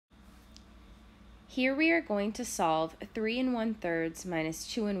Here we are going to solve 3 1/3 minus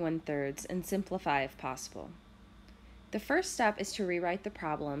 2 1/3 and simplify if possible. The first step is to rewrite the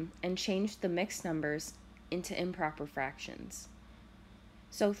problem and change the mixed numbers into improper fractions.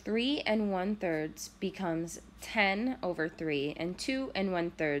 So 3 1/3 becomes 10 over 3 and 2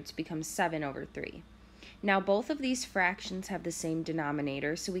 1/3 becomes 7 over 3. Now both of these fractions have the same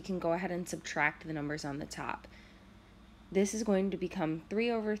denominator, so we can go ahead and subtract the numbers on the top. This is going to become 3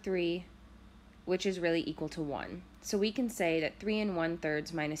 over 3, which is really equal to 1. So we can say that 3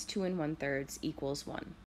 1/3 minus 2 1/3 equals 1.